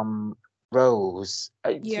it from Rose.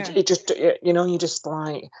 It just, you're just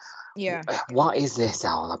like, what is this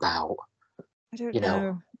all about? I don't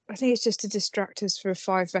know. I think it's just to distract us for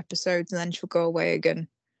 5 episodes and then she'll go away again.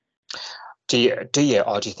 Do you,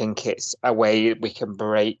 or do you think it's a way we can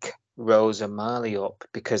break Rose and Marley up?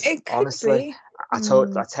 Because honestly, I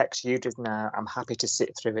text you just now. I'm happy to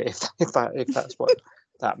sit through it if that's what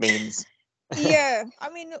that means. Yeah, I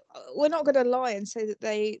mean, we're not going to lie and say that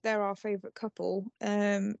they're our favourite couple,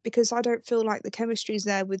 because I don't feel like the chemistry's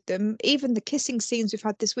there with them. Even the kissing scenes we've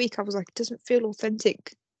had this week, I was like, it doesn't feel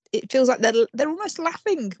authentic. It feels like they're almost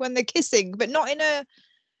laughing when they're kissing, but not in a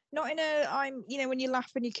when you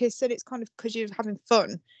laugh and you kiss and it's kind of because you're having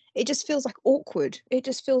fun. It just feels like awkward. It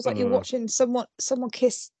just feels like you're watching someone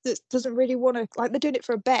kiss that doesn't really want to, like they're doing it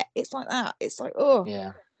for a bet. It's like that. It's like, oh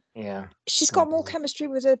yeah. She's got more chemistry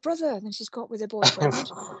with her brother than she's got with her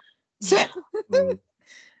boyfriend. So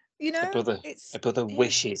a brother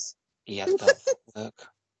wishes he had that work.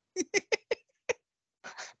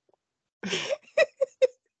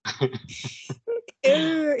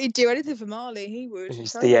 He'd do anything for Marley. He would.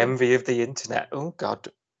 He's the envy of the internet. Oh God,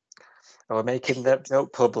 we're making that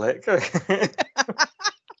joke public. I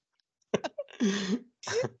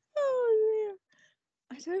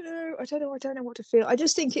don't know what to feel. I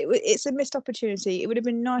just think it's a missed opportunity. It would have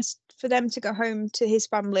been nice for them to go home to his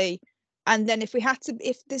family, and then if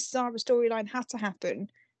this Zara storyline had to happen,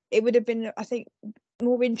 it would have been, I think,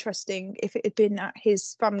 more interesting if it had been at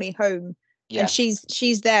his family home. And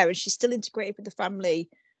she's there and she's still integrated with the family.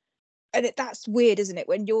 And that's weird, isn't it?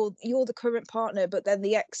 When you're the current partner, but then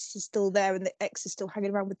the ex is still there and the ex is still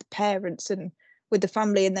hanging around with the parents and with the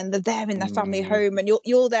family, and then they're there in their family home, and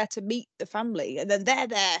you're there to meet the family, and then they're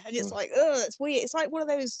there, and it's like, oh, it's weird. It's like one of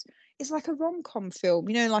those. It's like a rom-com film,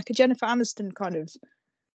 like a Jennifer Aniston kind of.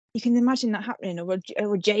 You can imagine that happening, or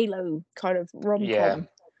a J-Lo kind of rom-com.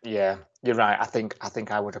 Yeah, you're right. I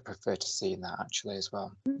think I would have preferred to see that actually as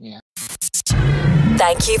well. Yeah.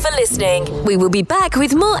 Thank you for listening. We will be back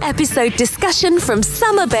with more episode discussion from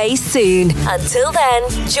Summer Bay soon. Until then,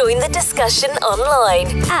 join the discussion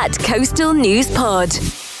online at Coastal News Pod.